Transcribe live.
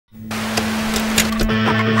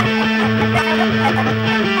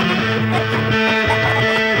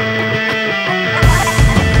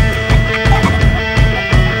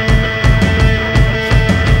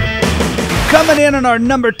in our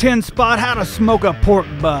number 10 spot, how to smoke a pork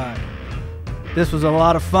butt. This was a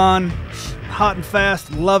lot of fun. Hot and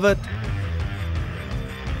fast, love it.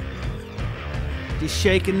 Just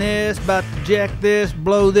shaking this, about to jack this,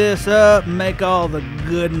 blow this up, make all the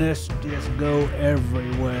goodness just go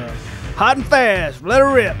everywhere. Hot and fast, let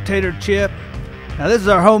her rip, tater chip. Now this is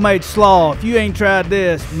our homemade slaw. If you ain't tried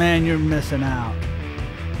this, man, you're missing out.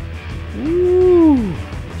 Ooh,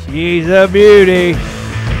 she's a beauty.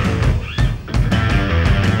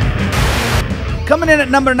 Coming in at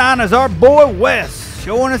number 9 is our boy Wes,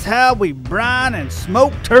 showing us how we brine and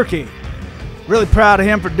smoke turkey. Really proud of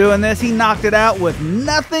him for doing this. He knocked it out with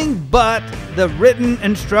nothing but the written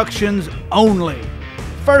instructions only.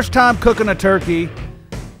 First time cooking a turkey,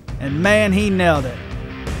 and man, he nailed it.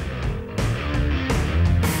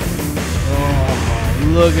 Oh,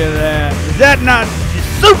 look at that. Is that not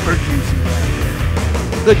just super juicy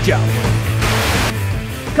right there? Good job.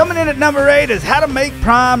 Coming in at number 8 is how to make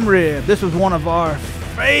prime rib. This was one of our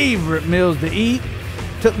favorite meals to eat.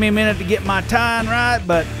 Took me a minute to get my time right,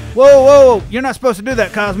 but whoa, you're not supposed to do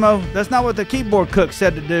that, Cosmo. That's not what the keyboard cook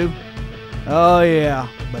said to do. Oh yeah,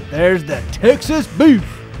 but there's the Texas beef.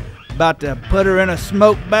 About to put her in a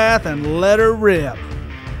smoke bath and let her rip.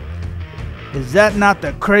 Is that not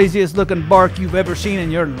the craziest looking bark you've ever seen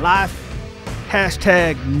in your life?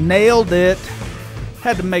 Hashtag nailed it.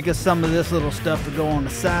 Had to make us some of this little stuff to go on the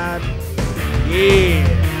side.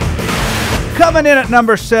 Yeah. Coming in at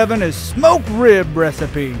number 7 is smoked rib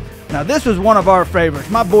recipe. Now this was one of our favorites.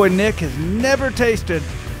 My boy Nick has never tasted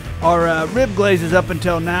our rib glazes up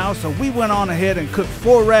until now, so we went on ahead and cooked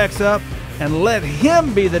 4 racks up and let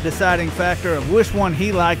him be the deciding factor of which one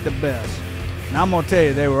he liked the best. Now I'm going to tell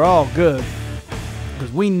you, they were all good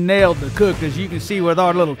because we nailed the cook, as you can see with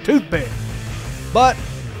our little toothpick. But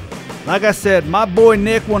like I said, my boy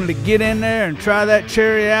Nick wanted to get in there and try that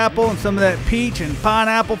cherry apple and some of that peach and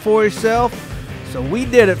pineapple for himself, so we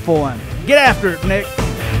did it for him. Get after it, Nick.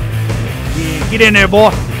 Yeah, get in there, boy.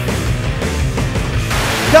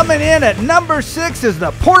 Coming in at number 6 is the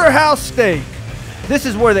porterhouse steak. This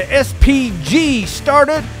is where the SPG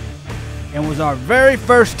started and was our very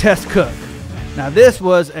first test cook. Now this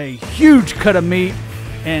was a huge cut of meat,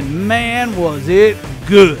 and man, was it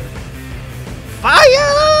good.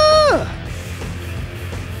 Fire!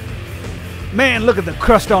 Man, look at the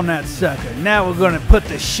crust on that sucker. Now we're going to put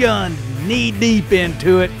the shun knee deep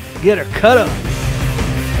into it, get her cut up.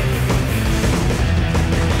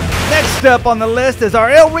 Next up on the list is our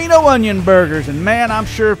El Reno onion burgers, and man, I'm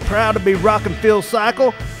sure proud to be rocking Phil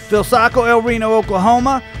Cycle, El Reno,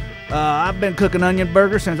 Oklahoma. I've been cooking onion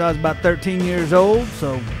burgers since I was about 13 years old,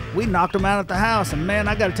 so we knocked them out at the house, and man,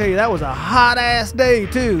 I got to tell you, that was a hot ass day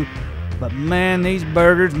too. But man, these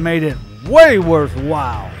burgers made it way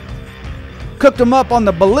worthwhile. Cooked them up on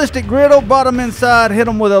the ballistic griddle, brought them inside, hit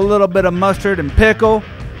them with a little bit of mustard and pickle,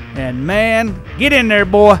 and man, get in there,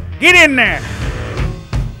 boy, get in there.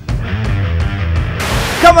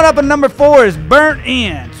 Coming up at number 4 is burnt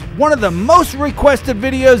ends. One of the most requested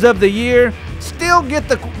videos of the year. Still get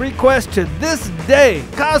the request to this day.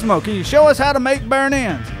 Cosmo, can you show us how to make burnt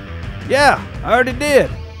ends? Yeah, I already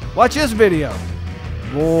did. Watch this video.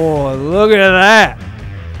 Boy, look at that.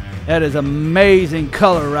 That is amazing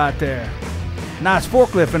color right there. Nice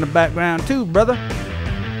forklift in the background too, brother.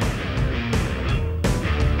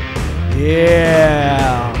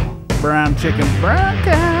 Yeah. Brown chicken, brown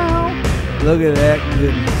cow. Look at that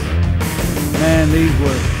goodness. Man, these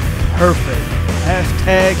were perfect.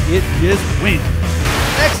 Hashtag it just went.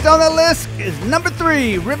 Next on the list is number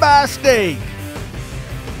 3, ribeye steak.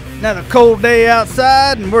 Another cold day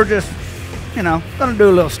outside, and we're just, gonna do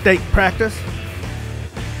a little steak practice.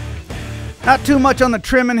 Not too much on the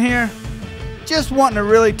trimming here. Just wanting to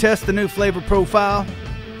really test the new flavor profile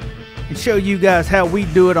and show you guys how we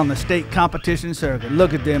do it on the steak competition circuit.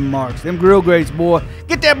 Look at them marks, them grill grates, boy.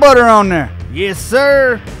 Get that butter on there. Yes,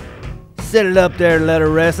 sir. Set it up there, let her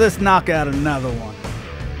rest. Let's knock out another one.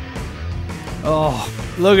 Oh,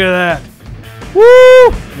 look at that.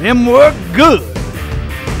 Woo! Them work good.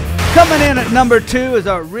 Coming in at number 2 is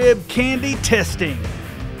our rib candy testing.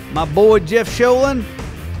 My boy Jeff Sholin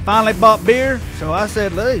finally bought beer, so I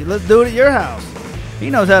said, hey, let's do it at your house. He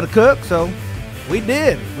knows how to cook, so we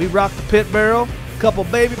did. We rocked the pit barrel, a couple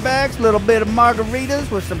baby backs, a little bit of margaritas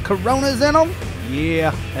with some Coronas in them.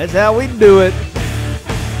 Yeah, that's how we do it.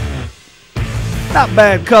 Not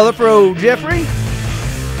bad color for old Jeffrey.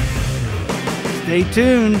 Stay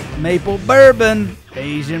tuned. Maple bourbon,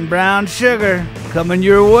 Asian brown sugar, coming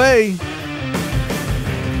your way.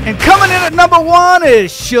 And coming in at number 1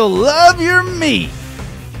 is She'll Love Your Meat.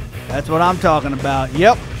 That's what I'm talking about.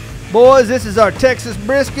 Yep. Boys, this is our Texas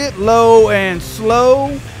brisket, low and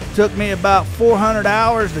slow. Took me about 400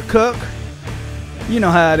 hours to cook. You know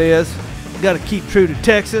how it is. Got to keep true to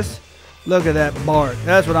Texas. Look at that bark.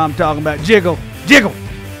 That's what I'm talking about. Jiggle, jiggle,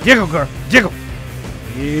 jiggle, girl, jiggle.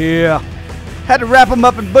 Yeah. Had to wrap them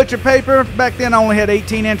up in butcher paper. Back then I only had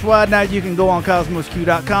 18-inch wide. Now you can go on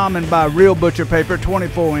KosmosQ.com and buy real butcher paper,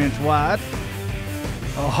 24-inch wide.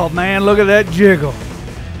 Oh man, look at that jiggle.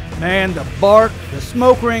 Man, the bark, the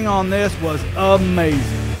smoke ring on this was amazing.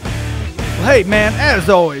 Well, hey man, as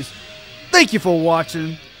always, thank you for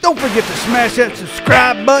watching. Don't forget to smash that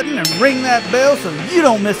subscribe button and ring that bell so you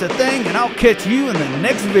don't miss a thing, and I'll catch you in the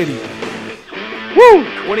next video. Woo!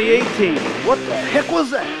 2018. What the heck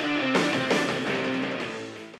was that?